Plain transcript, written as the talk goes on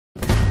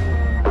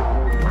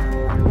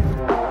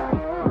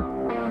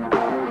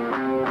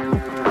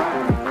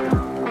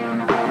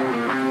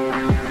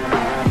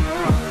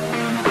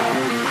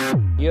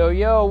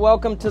Yo,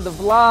 welcome to the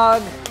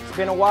vlog. It's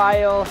been a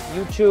while.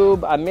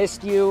 YouTube, I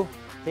missed you.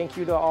 Thank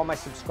you to all my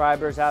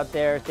subscribers out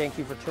there. Thank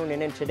you for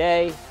tuning in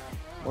today.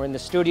 We're in the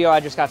studio. I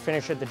just got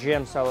finished at the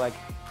gym, so like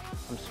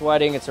I'm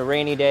sweating. It's a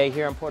rainy day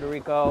here in Puerto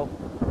Rico,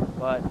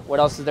 but what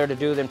else is there to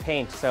do than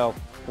paint? So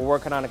we're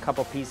working on a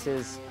couple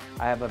pieces.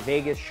 I have a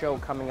Vegas show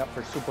coming up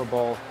for Super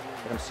Bowl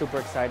that I'm super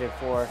excited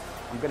for.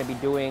 I'm gonna be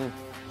doing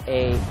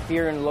a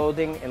Fear and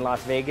Loathing in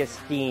Las Vegas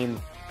theme.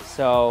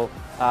 So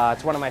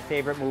it's one of my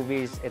favorite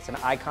movies. It's an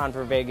icon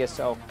for Vegas.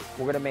 So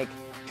we're gonna make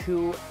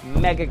 2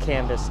 mega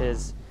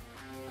canvases.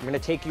 I'm gonna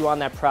take you on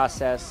that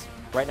process.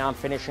 Right now I'm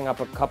finishing up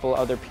a couple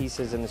other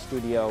pieces in the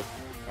studio.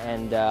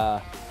 And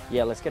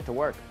yeah, let's get to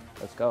work.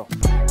 Let's go.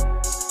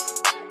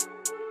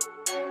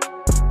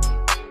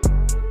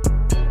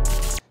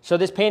 So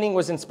this painting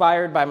was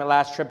inspired by my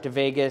last trip to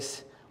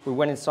Vegas. We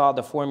went and saw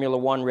the Formula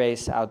One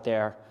race out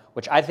there,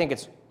 which I think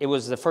it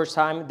was the first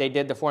time they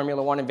did the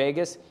Formula One in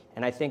Vegas,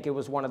 and I think it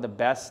was one of the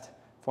best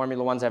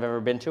Formula Ones I've ever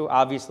been to.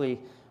 Obviously,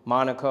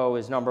 Monaco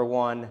is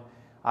 #1,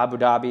 Abu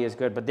Dhabi is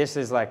good, but this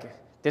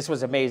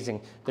was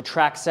amazing. The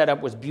track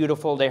setup was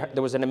beautiful. There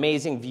was an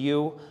amazing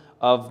view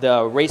of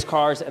the race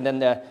cars, and then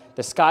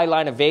the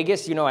skyline of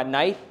Vegas, you know, at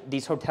night,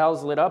 these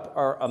hotels lit up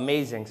are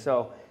amazing.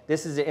 So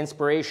this is the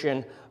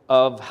inspiration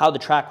of how the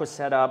track was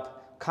set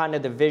up, kind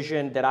of the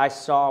vision that I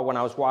saw when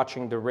I was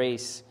watching the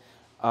race.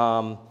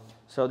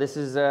 So this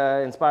is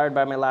inspired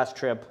by my last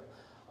trip.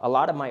 A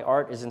lot of my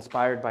art is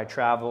inspired by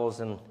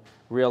travels and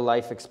real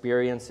life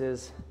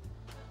experiences.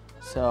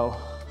 So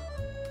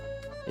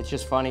it's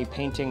just funny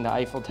painting the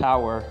Eiffel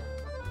Tower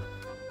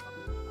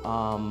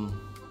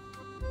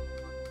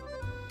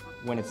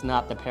when it's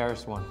not the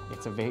Paris one,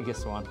 it's a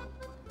Vegas one,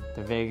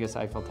 the Vegas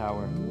Eiffel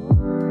Tower.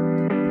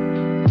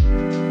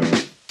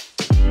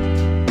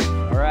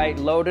 All right,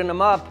 loading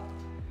them up.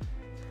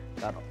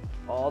 Got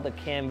all the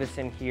canvas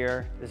in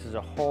here. This is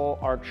a whole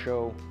art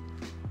show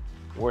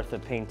worth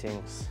of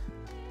paintings.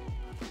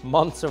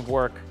 Months of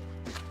work.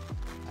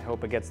 I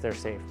hope it gets there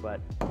safe, but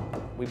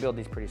we build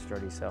these pretty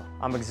sturdy, so.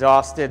 I'm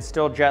exhausted,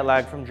 still jet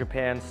lagged from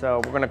Japan, so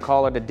we're gonna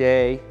call it a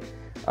day.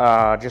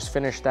 Just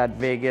finished that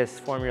Vegas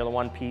Formula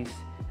One piece,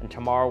 and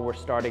tomorrow we're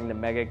starting the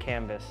mega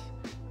canvas.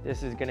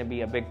 This is gonna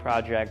be a big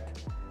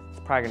project. It's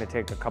probably gonna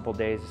take a couple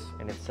days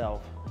in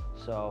itself,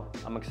 so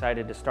I'm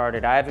excited to start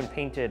it. I haven't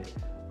painted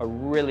a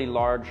really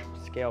large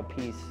scale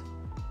piece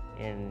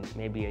in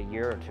maybe a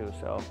year or two,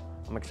 so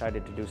I'm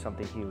excited to do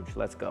something huge.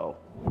 Let's go.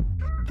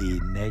 The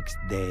next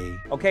day.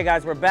 Okay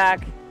guys, we're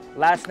back.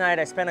 Last night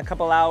I spent a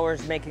couple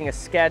hours making a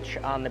sketch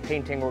on the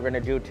painting we're gonna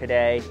do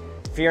today.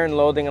 Fear and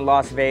Loathing in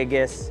Las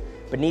Vegas.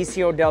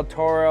 Benicio del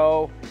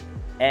Toro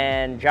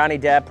and Johnny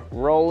Depp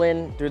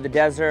rolling through the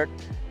desert.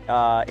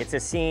 It's a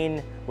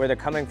scene where they're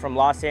coming from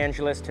Los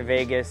Angeles to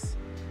Vegas.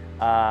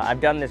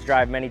 I've done this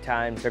drive many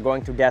times. They're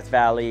going through Death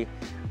Valley.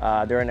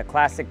 They're in a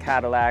classic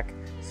Cadillac.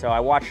 So I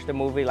watched the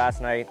movie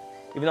last night,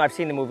 even though I've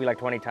seen the movie like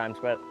 20 times,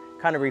 but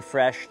kind of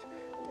refreshed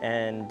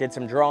and did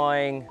some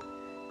drawing.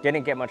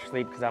 Didn't get much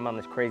sleep because I'm on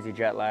this crazy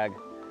jet lag.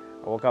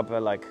 I woke up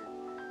at like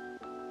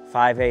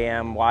 5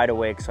 a.m. wide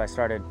awake, so I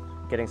started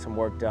getting some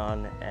work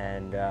done.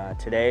 And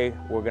today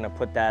we're gonna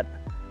put that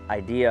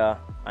idea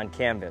on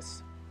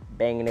canvas,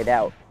 banging it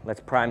out. Let's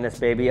prime this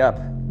baby up.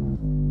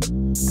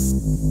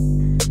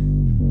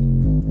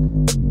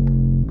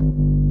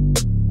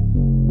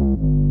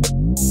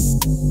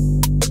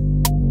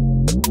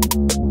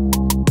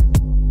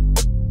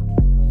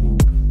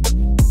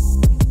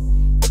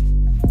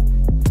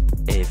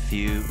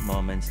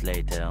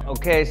 Later.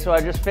 Okay, so I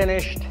just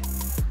finished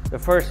the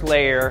first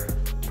layer.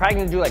 Probably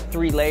gonna do like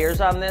 3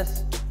 layers on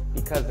this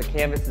because the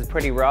canvas is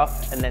pretty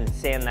rough, and then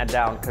sand that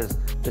down, because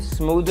the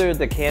smoother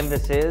the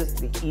canvas is,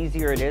 the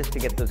easier it is to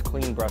get those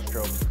clean brush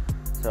strokes.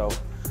 So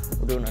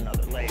we're doing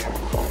another layer.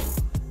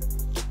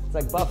 It's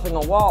like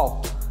buffing a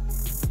wall.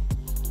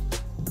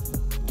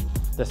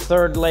 The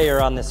 3rd layer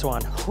on this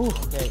one. Whew.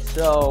 Okay,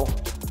 so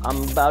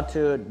I'm about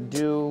to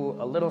do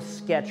a little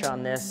sketch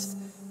on this.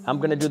 I'm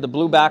gonna do the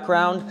blue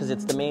background because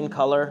it's the main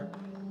color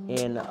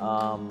in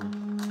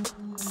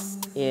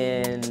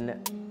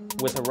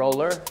with a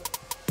roller.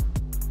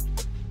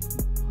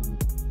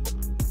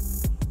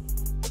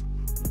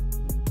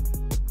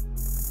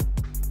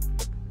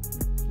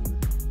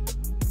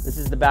 This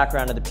is the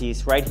background of the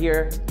piece. Right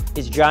here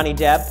is Johnny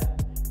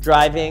Depp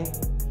driving,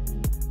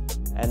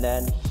 and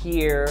then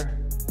here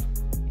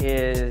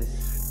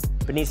is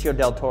Benicio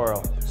del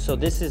Toro. So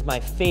this is my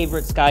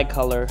favorite sky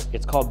color.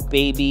 It's called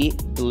baby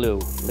blue.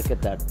 Look at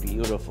that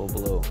beautiful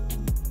blue.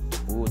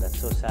 Ooh, that's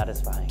so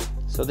satisfying.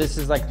 So this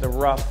is like the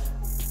rough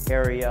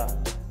area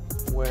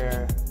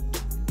where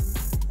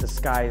the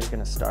sky is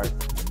gonna start.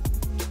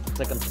 It's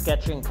like I'm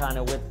sketching kind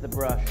of with the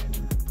brush.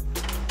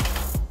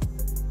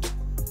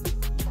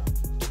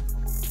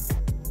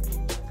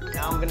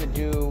 Now I'm gonna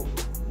do,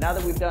 now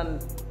that we've done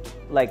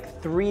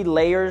like 3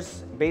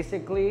 layers,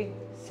 basically,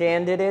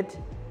 sanded it,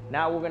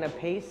 now we're gonna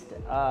paste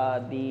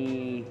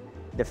the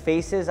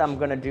faces I'm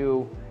gonna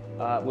do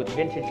with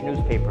vintage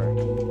newspaper.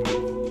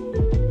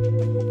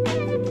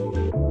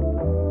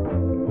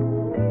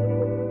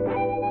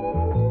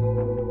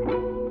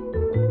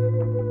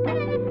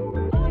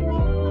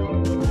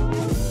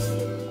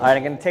 All right,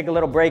 I'm gonna take a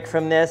little break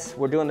from this.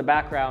 We're doing the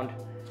background.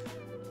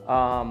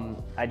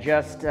 I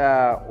just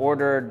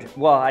ordered,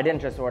 well, I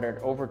didn't just order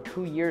it. Over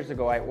 2 years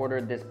ago, I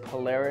ordered this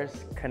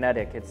Polaris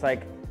Kinetic. It's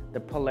like the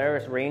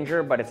Polaris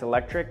Ranger, but it's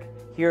electric.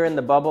 Here in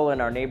the bubble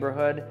in our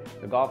neighborhood,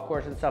 the golf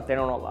course and stuff, they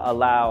don't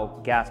allow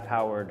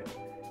gas-powered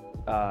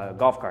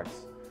golf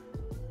carts.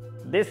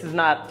 This is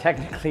not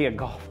technically a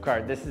golf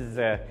cart. This is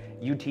a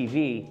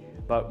UTV,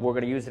 but we're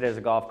gonna use it as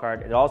a golf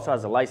cart. It also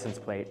has a license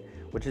plate,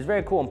 which is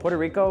very cool. In Puerto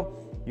Rico,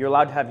 you're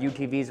allowed to have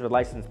UTVs with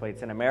license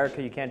plates. In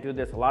America, you can't do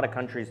this. A lot of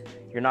countries,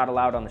 you're not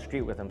allowed on the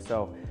street with them.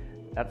 So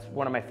that's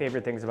one of my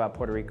favorite things about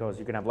Puerto Rico is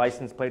you can have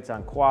license plates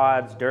on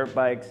quads, dirt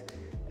bikes,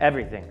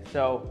 everything.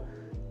 So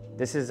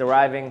this is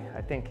arriving,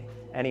 I think,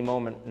 any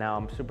moment now.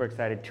 I'm super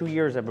excited. 2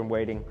 years I've been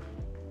waiting.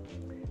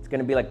 It's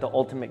gonna be like the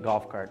ultimate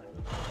golf cart.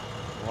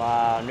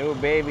 Wow, new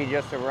baby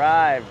just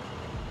arrived.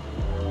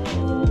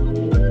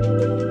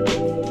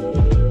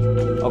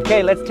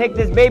 Okay, let's take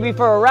this baby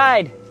for a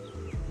ride.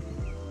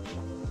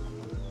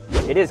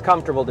 It is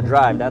comfortable to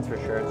drive, that's for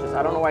sure. It's just,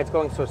 I don't know why it's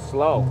going so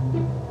slow.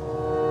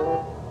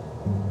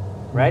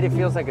 Right? It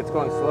feels like it's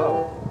going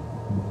slow.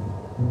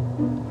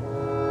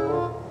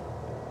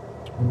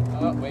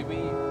 Maybe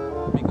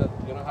because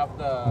you don't have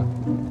the,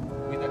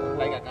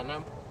 like a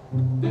canam.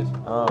 This.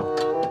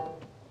 Oh.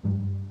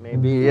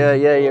 Maybe, yeah,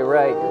 you're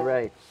right, you're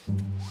right.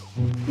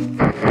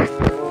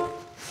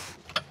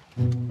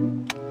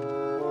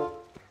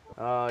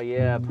 Oh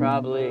yeah,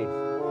 probably.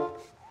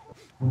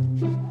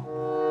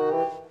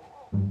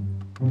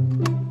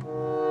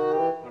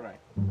 Alright,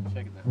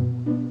 check it out.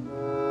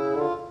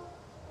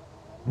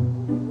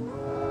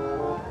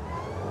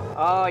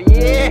 Oh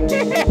yeah!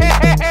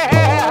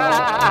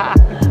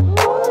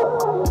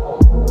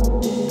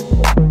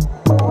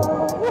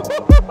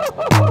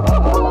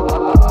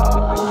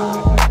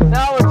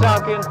 Now we're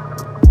talking.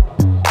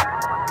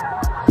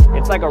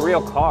 It's like a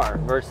real car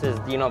versus,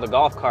 you know, the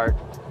golf cart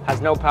has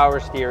no power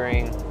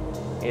steering.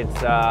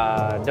 It's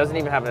doesn't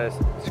even have a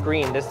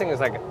screen. This thing is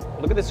like,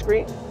 look at the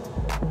screen.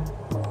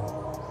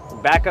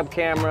 Backup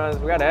cameras,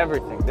 we got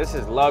everything. This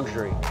is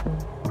luxury.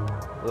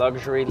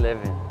 Luxury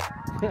living.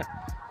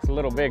 It's a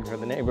little big for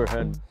the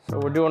neighborhood. So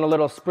we're doing a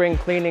little spring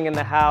cleaning in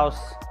the house.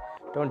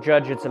 Don't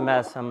judge, it's a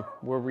mess.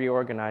 We're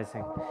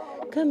reorganizing.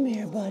 Come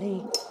here,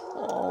 buddy.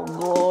 Oh,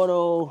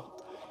 Goro.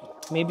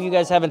 Maybe you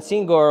guys haven't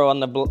seen Goro on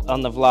the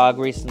vlog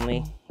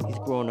recently. He's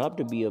grown up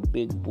to be a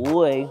big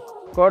boy.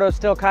 Goro's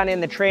still kind of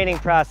in the training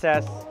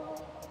process.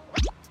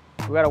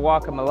 We gotta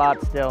walk him a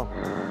lot still.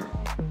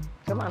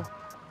 Come on.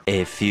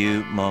 A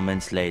few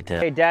moments later.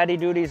 Okay, daddy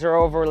duties are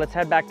over. Let's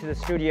head back to the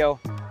studio.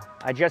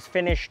 I just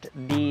finished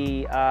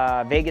the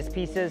Vegas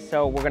pieces,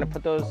 so we're gonna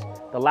put those,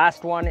 the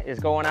last one is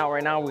going out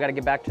right now. We gotta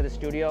get back to the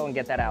studio and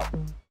get that out.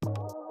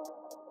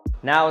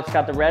 Now it's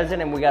got the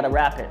resin and we gotta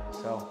wrap it.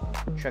 So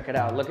check it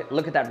out.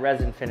 Look at that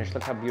resin finish.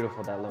 Look how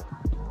beautiful that looks.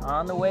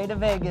 On the way to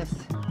Vegas.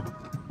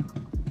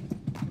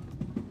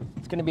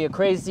 It's gonna be a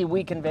crazy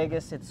week in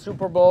Vegas. It's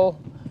Super Bowl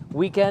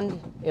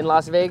weekend in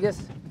Las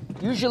Vegas.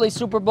 Usually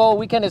Super Bowl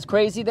weekend is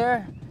crazy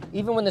there,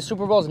 even when the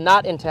Super Bowl is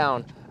not in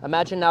town.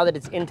 Imagine now that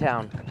it's in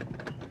town.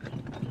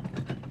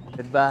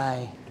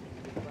 Goodbye.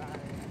 Goodbye.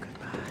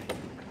 Goodbye.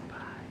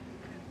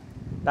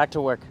 Goodbye. Back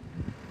to work.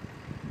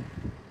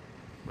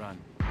 Run.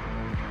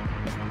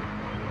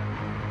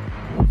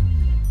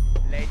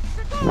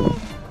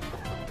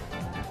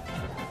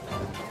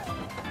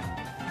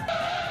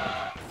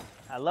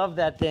 I love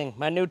that thing,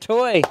 my new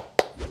toy.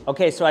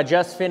 Okay, so I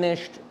just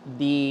finished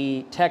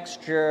the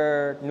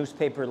texture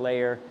newspaper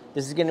layer.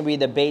 This is gonna be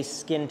the base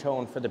skin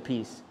tone for the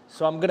piece.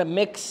 So I'm gonna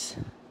mix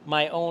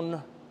my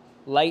own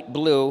light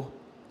blue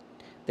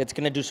that's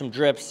gonna do some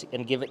drips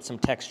and give it some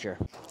texture.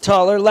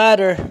 Taller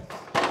ladder.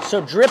 So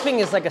dripping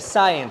is like a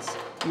science.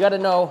 You gotta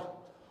know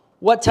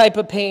what type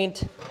of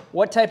paint,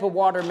 what type of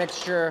water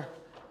mixture.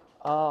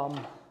 A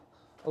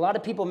lot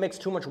of people mix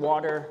too much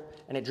water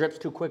and it drips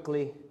too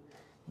quickly.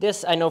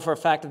 This, I know for a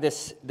fact that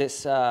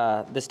this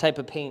type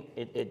of paint,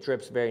 it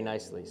drips very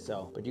nicely.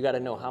 So, but you gotta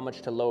know how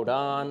much to load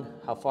on,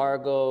 how far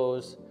it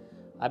goes.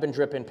 I've been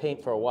dripping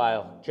paint for a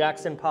while.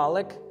 Jackson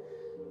Pollock,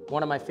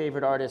 one of my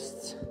favorite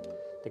artists,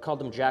 they called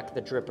him Jack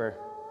the Dripper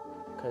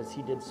because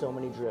he did so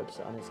many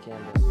drips on his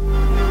canvas.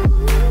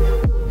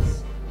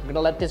 I'm gonna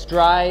let this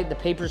dry. The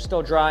paper's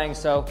still drying,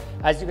 so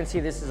as you can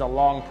see, this is a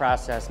long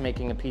process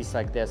making a piece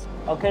like this.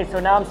 Okay, so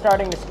now I'm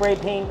starting to spray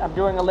paint. I'm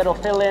doing a little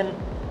fill-in.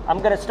 I'm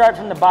gonna start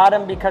from the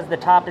bottom because the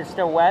top is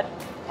still wet.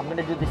 I'm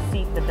gonna do the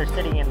seat that they're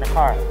sitting in the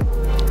car.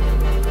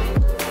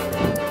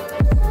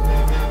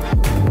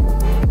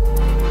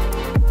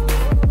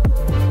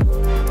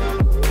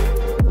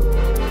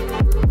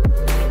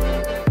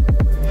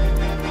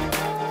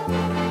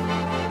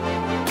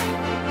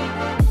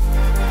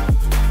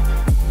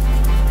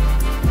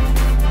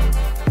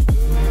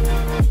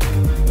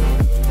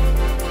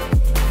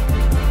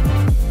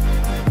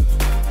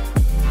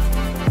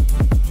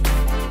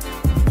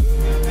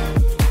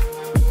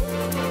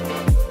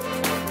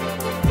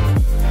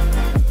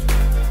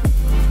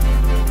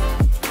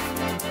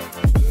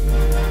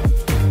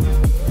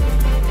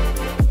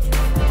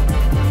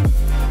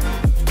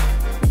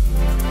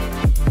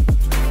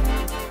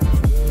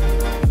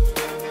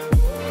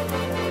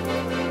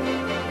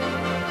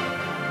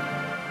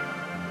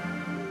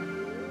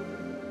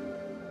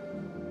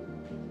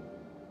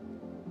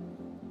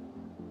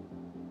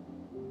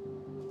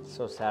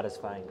 So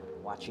satisfying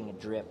watching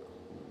it drip.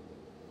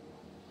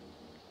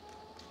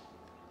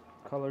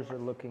 Colors are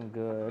looking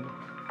good.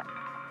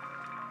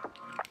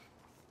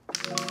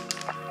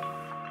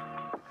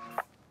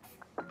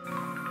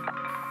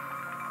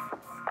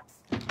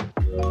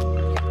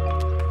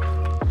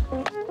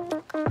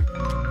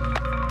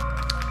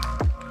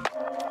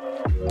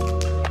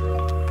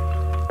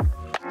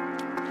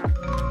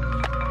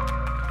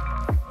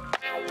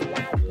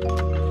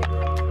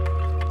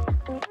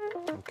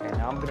 Okay,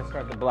 now I'm gonna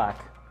start the black.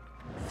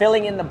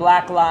 Filling in the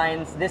black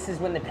lines, this is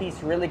when the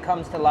piece really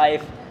comes to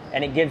life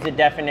and it gives it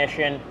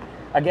definition.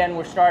 Again,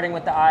 we're starting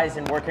with the eyes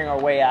and working our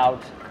way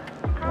out.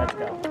 Let's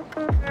go.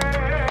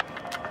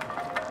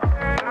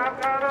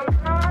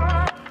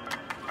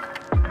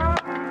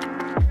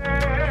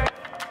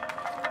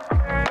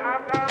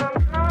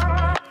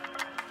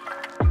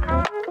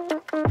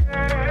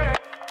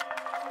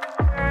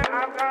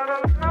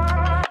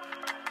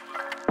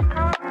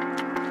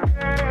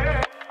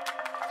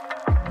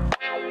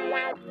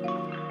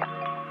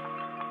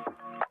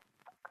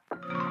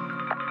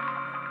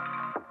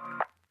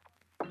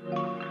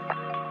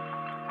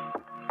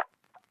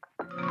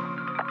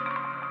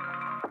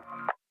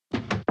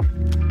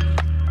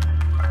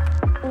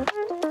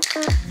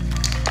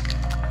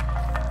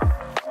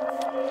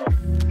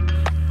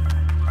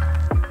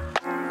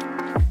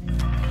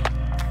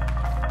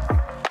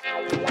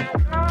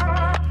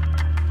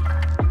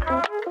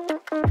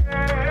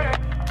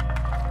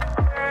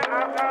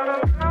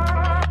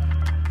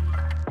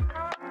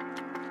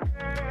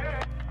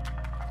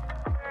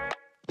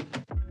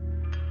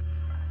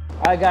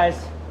 All right, guys.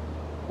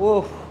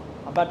 Oof,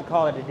 I'm about to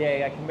call it a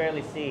day. I can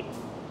barely see.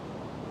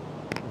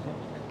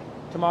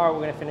 Tomorrow we're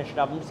gonna finish it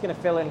up. I'm just gonna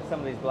fill in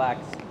some of these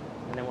blacks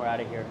and then we're out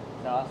of here.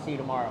 So I'll see you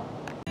tomorrow.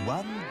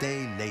 1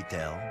 day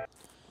later.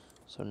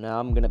 So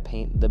now I'm gonna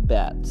paint the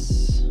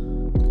bats.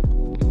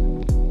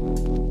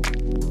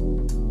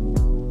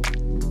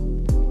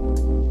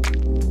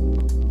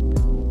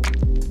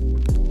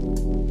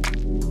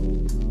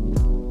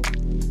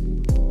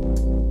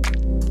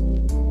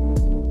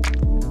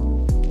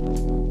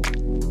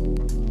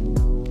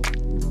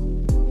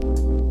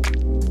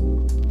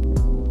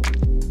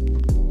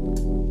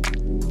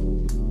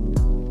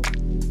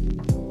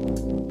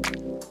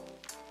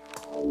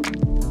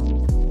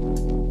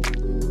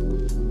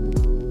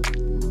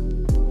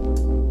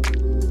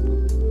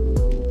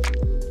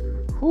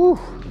 Whew.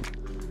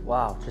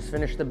 Wow, just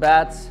finished the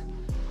bats.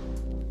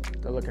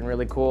 They're looking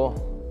really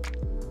cool.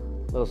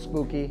 A little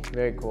spooky,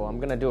 very cool. I'm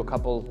gonna do a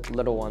couple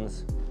little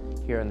ones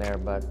here and there,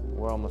 but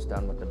we're almost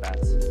done with the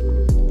bats.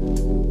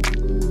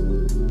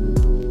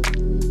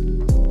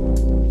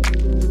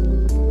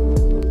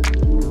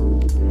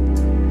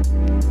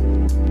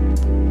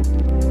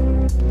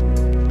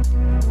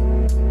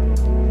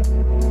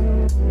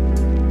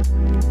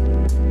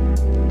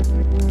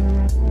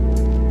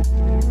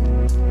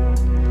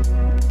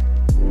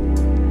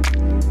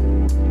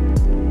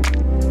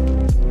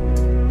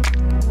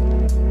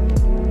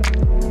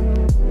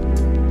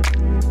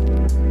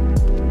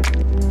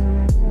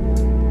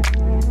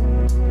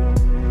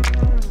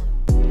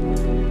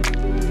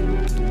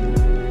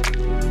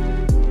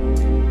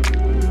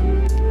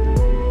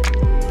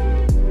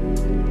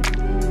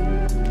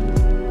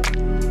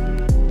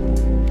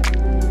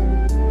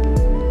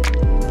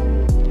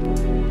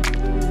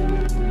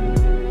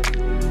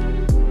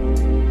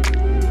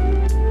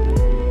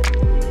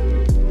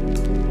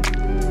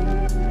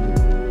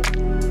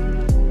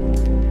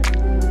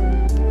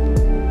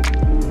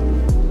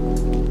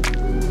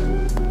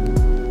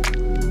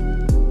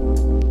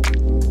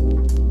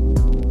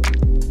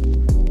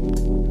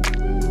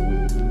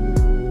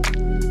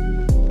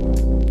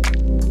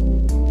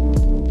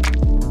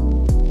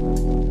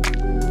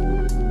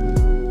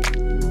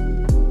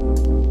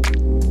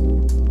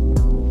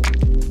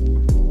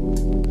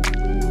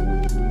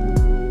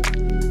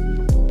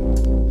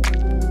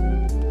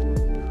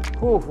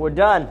 Whew, we're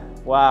done.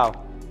 Wow.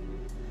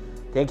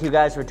 Thank you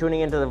guys for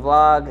tuning into the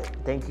vlog.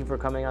 Thank you for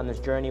coming on this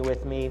journey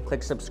with me.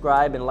 Click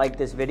subscribe and like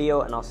this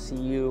video, and I'll see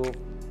you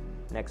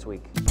next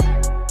week.